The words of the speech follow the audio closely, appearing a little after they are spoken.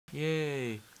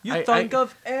Yay. You think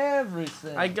of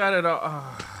everything. I got it all.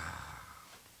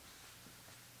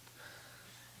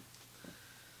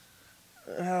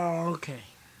 Oh, okay.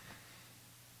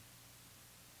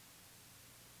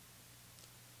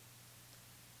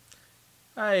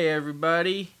 Hi,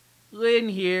 everybody. Lin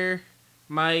here.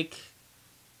 Mike.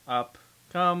 Up.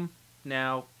 Come.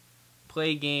 Now.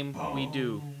 Play game. We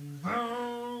do.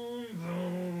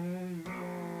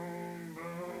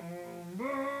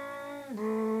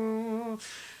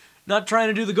 Not trying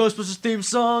to do the Ghostbusters theme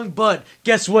song, but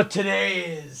guess what today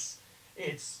is?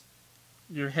 It's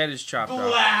Your head is chopped off.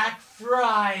 Black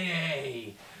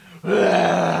Friday.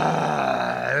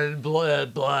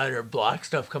 Blood or black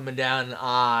stuff coming down in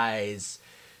eyes.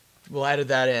 We'll edit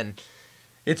that in.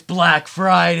 It's Black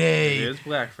Friday. It is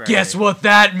Black Friday. Guess what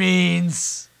that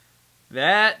means?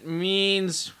 That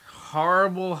means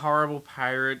horrible, horrible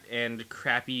pirate and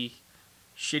crappy,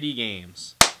 shitty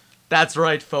games. That's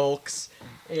right, folks.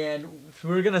 And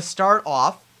we're gonna start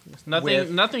off.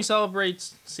 Nothing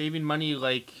celebrates saving money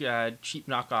like cheap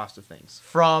knockoffs of things.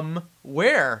 From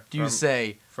where, do you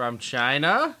say? From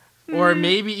China? Or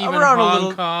maybe even around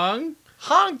Hong Kong?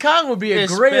 Hong Kong would be a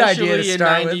great idea to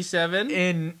start with. Especially in 97?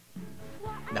 In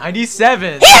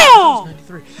 97? Yeah!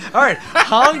 93. Alright,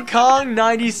 Hong Kong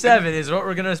 97 is what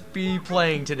we're going to be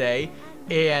playing today.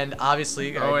 And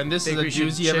obviously, and this is a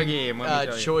doozy of a game, let me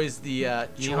tell you. Choose the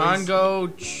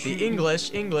Nihongo, the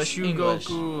English.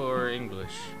 Shugoku, or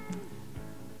English.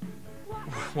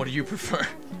 What do you prefer?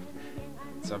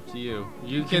 It's up to you.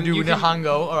 You can do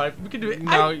Nihongo. All right, we can do it.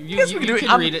 No, you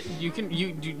can read it.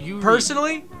 You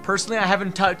personally, I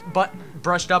haven't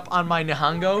brushed up on my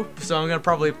Nihongo, so I'm gonna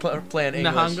probably play in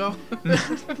English. Nihongo.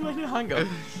 My Nihongo.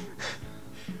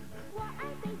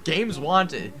 Games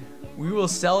wanted. We will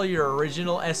sell your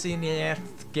original SNES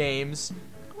games.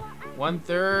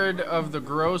 1/3 of the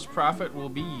gross profit will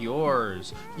be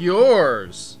yours.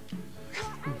 Yours.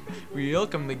 We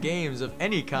welcome the games of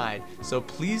any kind, so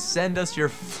please send us your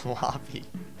floppy.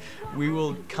 We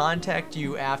will contact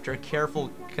you after careful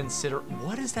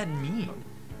What does that mean?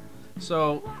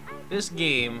 So, this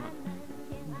game,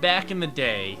 back in the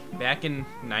day, back in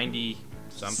 90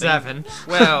 something. 7.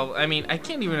 Well, I mean, I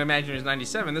can't even imagine it was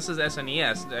 97. This is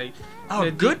SNES.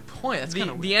 Good point. That's the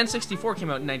N64 came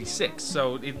out in 96,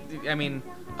 so I mean.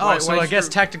 So I guess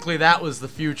technically that was the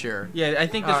future. Yeah, I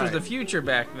think this was the future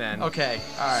back then. Okay,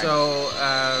 alright.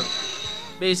 So,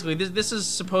 basically, this is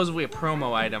supposedly a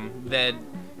promo item that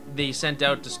they sent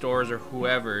out to stores or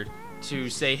whoever to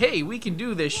say, hey, we can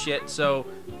do this shit, so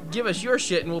give us your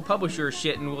shit and we'll publish your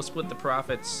shit and we'll split the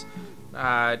profits.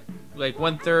 Like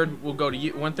 1/3 will go to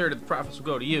you, 1/3 of the profits will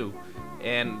go to you.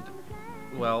 And,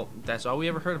 well, that's all we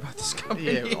ever heard about this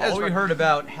company. Yeah, all we heard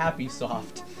about Happy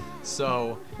Soft.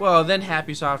 So, well, then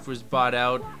Happy Soft was bought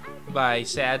out by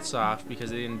Sad Soft because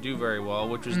they didn't do very well,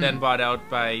 which was then bought out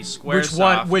by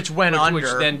Squaresoft, which went under,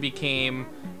 which then became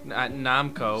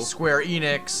Namco, Square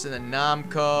Enix, and then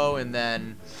Namco, and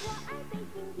then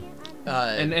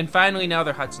and finally now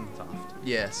they're Hudson Soft.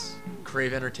 Yes,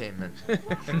 Crave Entertainment.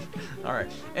 All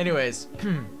right. Anyways,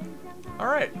 all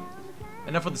right.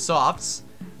 Enough with the softs.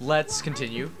 Let's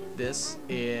continue this.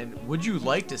 And would you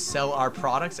like to sell our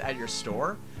products at your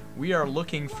store? We are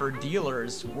looking for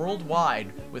dealers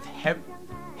worldwide with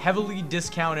heavily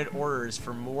discounted orders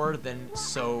for more than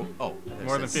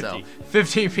more than 50.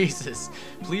 50 pieces.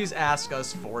 Please ask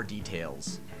us for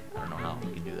details. I don't know how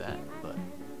we can do that, but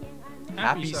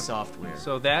Happy Software.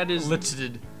 So that is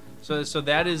listed. So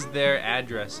that is their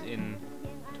address in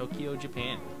Tokyo,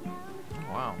 Japan.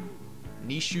 Oh, wow.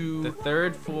 Nishu. The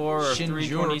 3rd floor of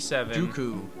 327.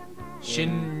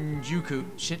 Shinjuku.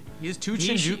 He has 2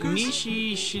 Shinjukus?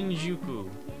 Nishi Shinjuku.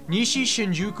 Nishi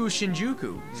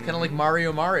Shinjuku. It's kind of like Mario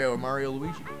or Mario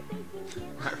Luigi.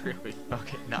 Not really.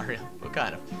 Okay, not really. What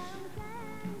kind of?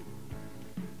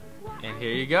 And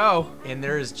here you go. And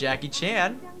there's Jackie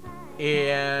Chan.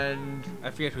 And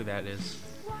I forget who that is.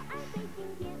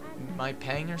 Mai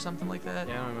Peng or something like that?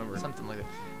 Yeah, I don't remember. Something like that.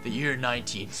 The year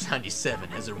 1997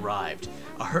 has arrived.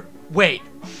 Wait.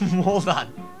 Hold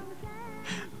on.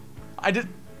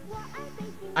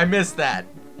 I missed that.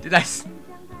 Did I?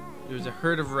 It was a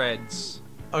herd of reds.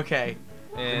 Okay.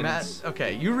 And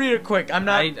okay, you read it quick. I'm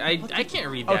not. I can't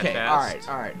read that fast.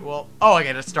 All right. Well, I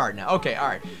gotta start now. Okay, all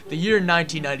right. The year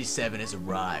 1997 has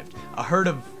arrived. A herd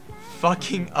of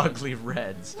fucking ugly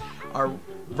reds are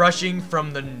rushing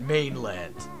from the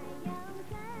mainland.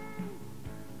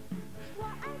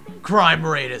 Crime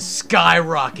rate has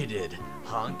skyrocketed.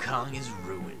 Hong Kong is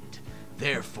ruined.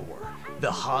 Therefore,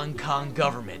 the Hong Kong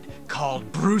government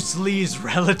called Bruce Lee's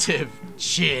relative,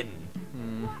 Chin,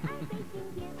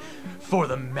 for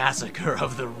the massacre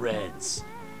of the Reds.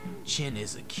 Chin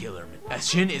is a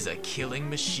killing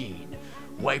machine.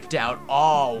 Wiped out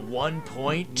all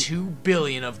 1.2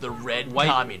 billion of the Red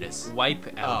communists.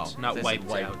 Wipe out, not wiped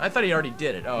out. I thought he already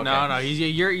did it. Oh, okay. No,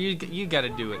 you got to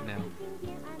do it now.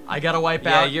 I gotta wipe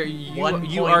out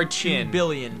you are Chin. 1.2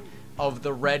 billion of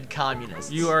the Red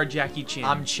communists. You are Jackie Chin.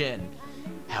 I'm Chin.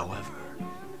 However,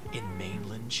 in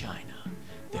mainland China,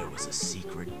 there was a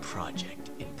secret project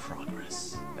in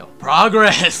progress. Oh,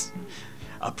 progress!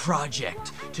 A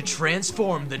project to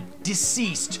transform the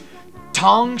deceased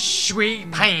Tong Shui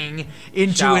Pang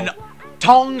into an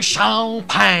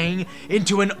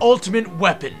ultimate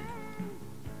weapon.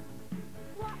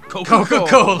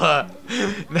 Coca-Cola.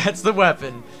 That's the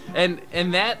weapon. And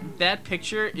that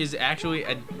picture is actually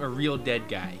a real dead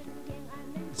guy.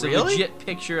 It's Really? a legit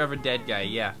picture of a dead guy.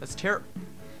 Yeah. That's terrible.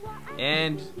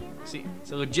 And see,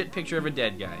 it's a legit picture of a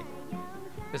dead guy.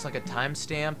 It's like a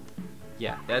timestamp.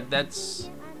 Yeah. That's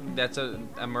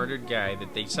a murdered guy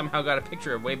that they somehow got a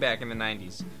picture of way back in the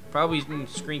 90s. Probably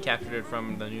screen captured it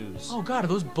from the news. Oh God, are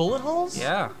those bullet holes?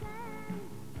 Yeah.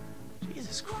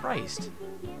 Jesus Christ.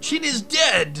 Chin is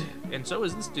dead, and so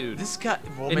is this dude. This guy.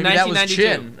 Well, In maybe that was 1992.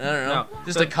 Chin. I don't know. No.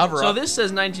 Just a cover up. So this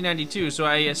says 1992. So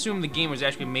I assume the game was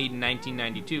actually made in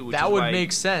 1992. Which that is would why,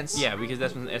 make sense. Yeah, because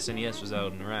that's when the SNES was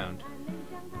out and around.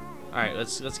 All right,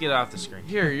 let's get it off the screen.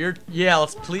 Here,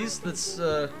 let's please. That's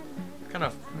kind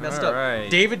of messed up. Alright.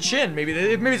 David Chin. Maybe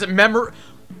it's a member.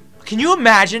 Can you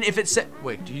imagine if it said?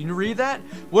 Wait, do you read that?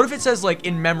 What if it says like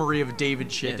in memory of David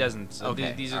Chin? It doesn't. So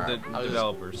Okay. these are the Alright.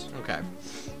 developers. Okay.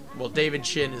 Well, David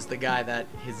Chin is the guy that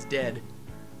is dead.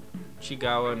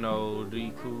 Chigawa no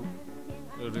Riku.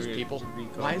 Those people.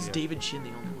 Why is David Chin the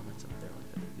only one that's up there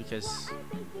like that? Because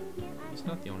he's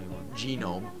not the only one.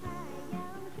 Genome.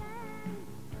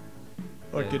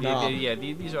 Yeah,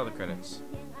 these are all the credits.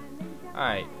 All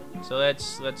right, so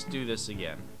let's do this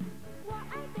again.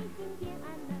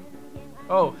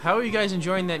 Oh, how are you guys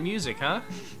enjoying that music, huh?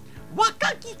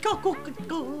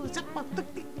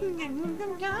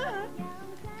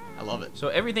 I love it. So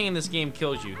everything in this game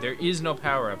kills you. There is no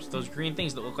power-ups. Those green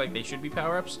things that look like they should be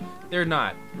power-ups, they're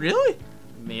not. Really?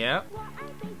 Yeah.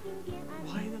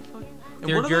 Why the fuck? And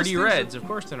They're what are those dirty things reds. Of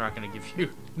course they're not going to give you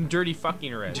dirty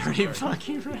fucking reds. Dirty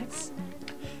fucking reds.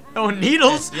 Oh,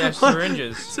 needles? Yeah,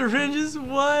 syringes. Syringes?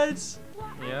 What?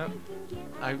 Yeah.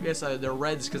 I guess they're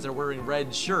reds because they're wearing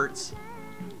red shirts.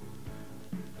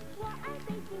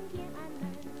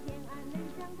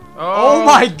 Oh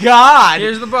my God!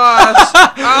 Here's the boss.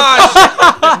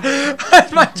 Oh,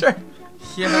 It's my turn.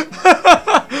 shit. Yeah.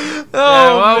 Oh, Yeah,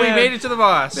 well, man. we made it to the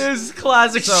boss. This is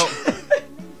classic.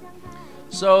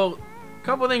 So, a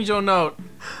couple things you'll note.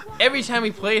 Every time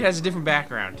we play, it has a different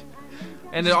background.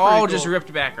 And Which they're is pretty all just cool.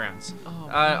 ripped backgrounds. Oh,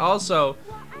 Also,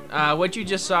 what you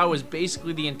just saw was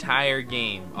basically the entire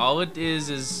game. All it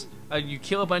is you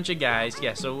kill a bunch of guys.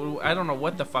 Yeah, so I don't know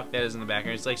what the fuck that is in the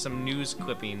background. It's like some news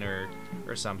clipping or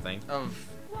something. Of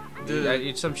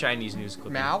It's some Chinese news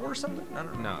clipping. Mao or something? I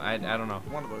don't know. No, I don't know.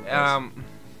 One of those guys.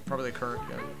 Probably the current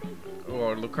guy.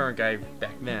 Or the current guy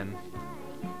back then.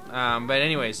 But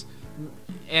anyways,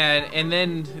 and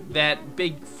then that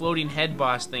big floating head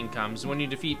boss thing comes. When you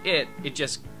defeat it, it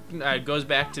just goes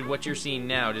back to what you're seeing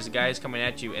now. Just guys coming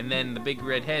at you, and then the big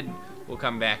red head will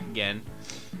come back again,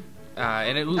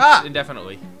 and it loops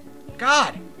indefinitely.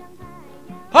 God.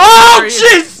 Oh, There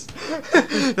he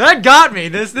jeez! That got me.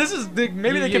 This is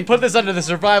maybe they can put this under the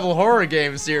survival horror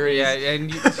game series. Yeah,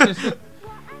 and you're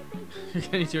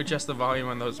gonna need to adjust the volume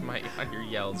on those on your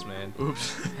yells, man.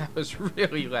 Oops. That was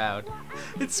really loud.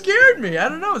 It scared me. I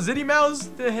don't know. Zitty Mao's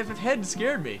head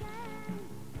scared me.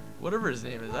 Whatever his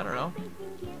name is, I don't know.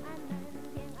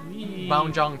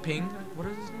 Bao Ping. What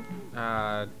is his name?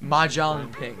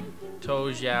 Mahjong Ping. To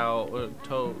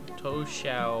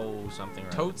Xiao something.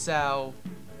 Right? Tote Sao.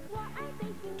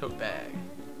 Tote bag.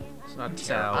 It's not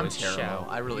Terrible. Tao. I'm It's terrible. Xiao.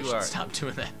 I really You should are. stop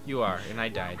doing that. You are, and I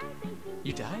died.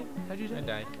 You died? How'd you die? I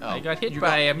died. Oh. I got hit You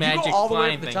by a you magic go all the way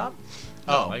flying to the thing. top?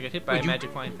 No, Oh. I got hit by Wait, a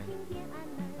magic flying thing.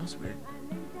 That was weird.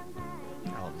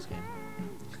 I love this game.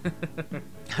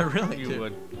 I really You do.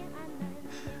 would.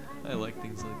 I like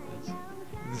things like this.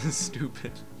 This is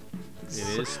stupid.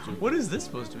 It is stupid. What is this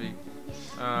supposed to be?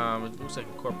 It looks like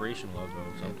a corporation logo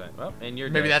sometime. Well, and you're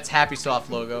Maybe dead. that's Happy Soft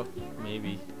logo.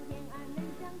 Maybe.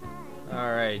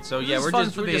 All right. So This yeah, is we're fun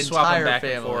just for we're the just swapping entire back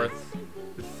family. and forth.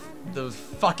 Those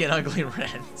fucking ugly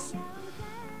Reds.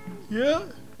 Yeah.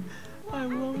 I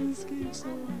love this game so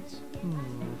much.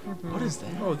 What is that?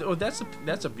 Oh, that's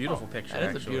a beautiful picture. That is a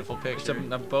actually. beautiful It's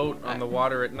picture. a boat on the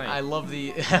water at night. I love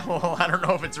the. Well, I don't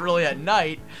know if it's really at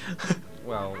night.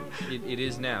 Well, it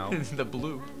is now. The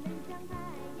blue.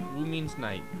 Wu means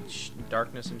night,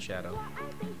 darkness and shadow.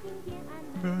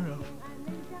 Fair enough.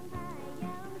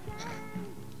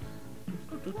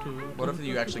 What if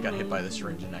you actually got hit by the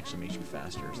syringe and actually makes you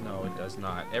faster? Or No, it does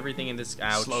not. Everything in this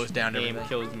Slows down game everything.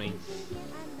 kills me.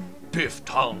 Biff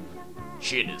Tong,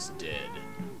 shit is dead.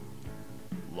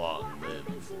 Long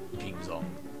live Ping Zong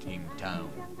Ting Town.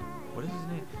 What is his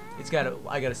name?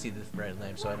 I gotta see the red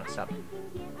name so I don't stop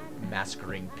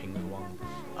massacring Ping Wong.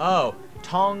 Oh,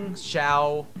 Tong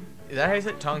Xiao. Is that how you say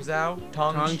it? Tong Xiao?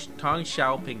 Tong Xiaoping. Tong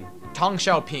Xiaoping. Tong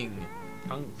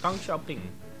Xiaoping.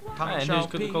 Tong And here's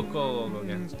Coca-Cola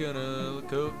again.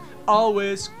 Gonna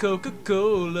always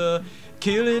Coca-Cola.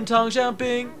 Killing Tong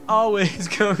Xiaoping, always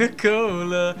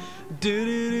Coca-Cola. Do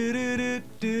do do do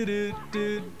do do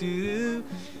do do.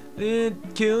 Then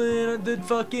killing the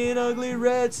fucking ugly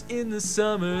reds in the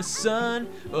summer sun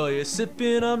while you're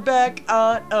sipping on back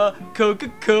on a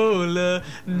Coca-Cola.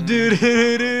 Do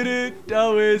do do do,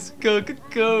 always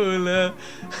Coca-Cola.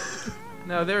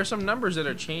 Now there are some numbers that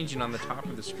are changing on the top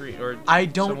of the screen, or I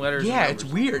don't. Some letters Yeah, and it's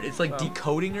numbers. weird. It's like Oh.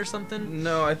 decoding or something.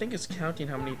 No, I think it's counting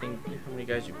how many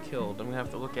guys you've killed. I'm gonna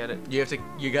have to look at it. You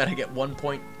gotta get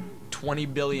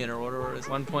 1.20 billion or whatever it is.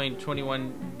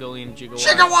 1.21 billion gigawatts.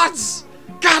 Gigawatts!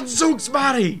 Gadzooks,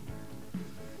 buddy!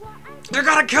 You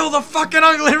gotta kill the fucking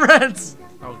ugly reds!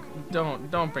 Oh,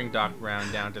 don't bring Doc Brown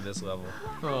down to this level.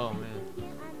 Oh man.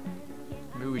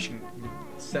 Maybe we should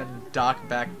send Doc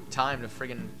back time to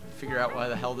friggin' figure out why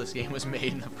the hell this game was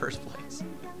made in the first place.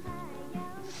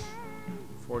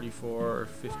 44 or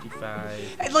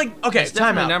 55. And like, okay, There's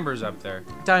time definitely out. numbers up there.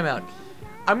 Time out.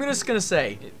 I'm just gonna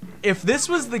say, if this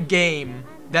was the game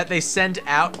that they sent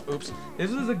out,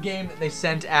 this was a game that they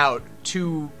sent out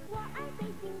to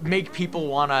make people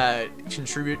wanna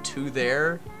contribute to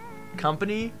their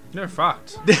company. They're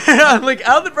fucked. Like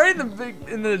out right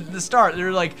in the start,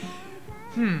 they're like,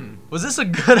 was this a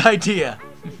good idea?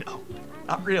 No,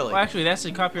 not really. Well, actually, that's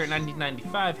the copyright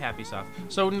 1995 Happy Soft.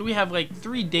 So we have like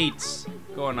 3 dates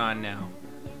going on now.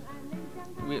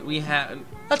 We have.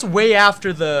 That's way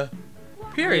after the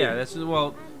period. Yeah, that's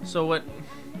well. So what?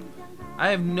 I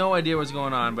have no idea what's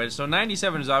going on, but so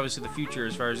 97 is obviously the future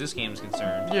as far as this game is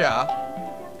concerned, Yeah.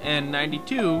 and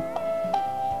 92.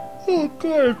 Oh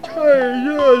God, I'm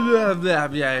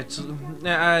tired. Yeah, it's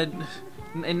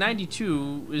and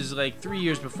 92 is like 3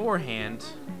 years beforehand.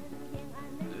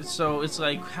 So it's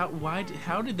like,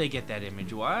 how did they get that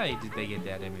image? Why did they get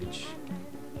that image?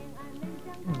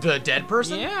 The dead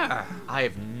person? Yeah. I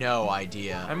have no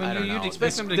idea. I mean, don't you'd know.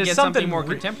 expect them to There's get something more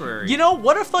contemporary. You know,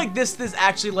 what if like this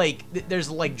actually like there's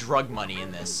like drug money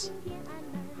in this?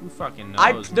 Who fucking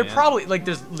knows, They're man? probably like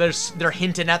they're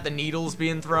hinting at the needles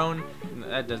being thrown.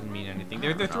 That doesn't mean anything.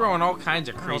 They're know. throwing all kinds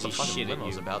of I don't know what crazy the fucking shit at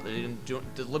limo's you. about.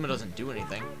 The limo doesn't do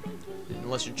anything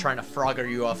unless you're trying to frogger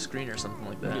you off screen or something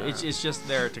like that. It's just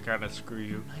there to kind of screw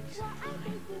you.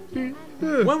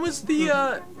 When was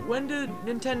the when did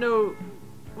Nintendo?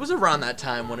 It was around that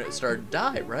time when it started to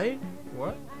die, right?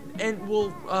 What? And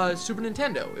well, Super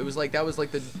Nintendo. It was like that was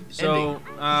like the So,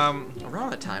 ending.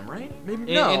 Around that time, right?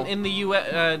 Maybe no. in the U.S.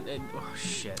 Oh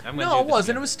shit! I'm gonna No, do it this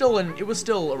wasn't. again. It was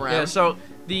still around. Yeah. So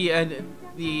the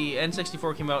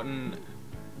N64 came out in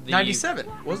the 97,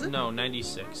 was it? No,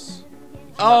 96.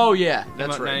 Oh yeah, Came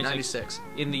that's out right. 96.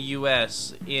 96. In the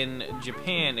U.S. In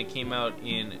Japan, it came out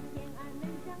in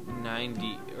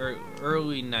 90 or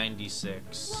early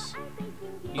 96.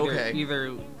 Okay.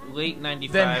 Either late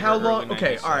 95 Then how or early long?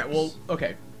 Okay, 96. all right. Well,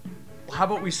 okay. How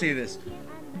about we say this?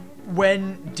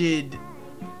 When did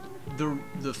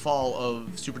the fall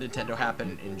of Super Nintendo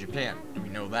happen in Japan? Do we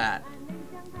know that?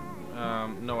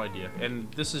 No idea.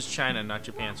 And this is China, not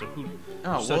Japan. So who?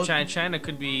 Oh, so well, China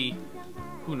could be.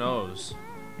 Who knows?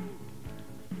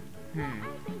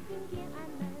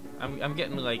 I'm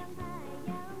getting like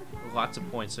lots of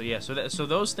points. So yeah. So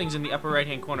those things in the upper right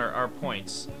hand corner are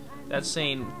points. That's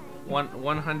saying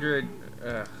 100.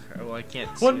 Well, I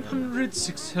can't. see them.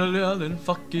 106 million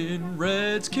fucking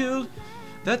Reds killed.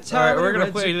 That's All how right, many we're gonna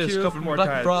Reds play are this a killed couple from more Black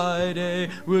times. Friday.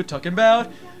 We're talking about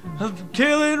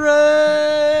killing Reds.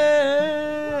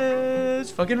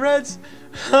 Fucking Reds.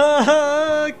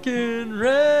 Fucking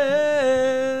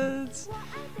Reds.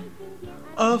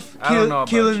 Of I don't know about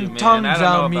killing you, man. Tom I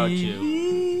don't know about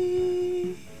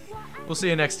Zami. We'll see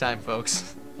you next time,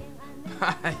 folks.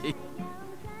 Bye.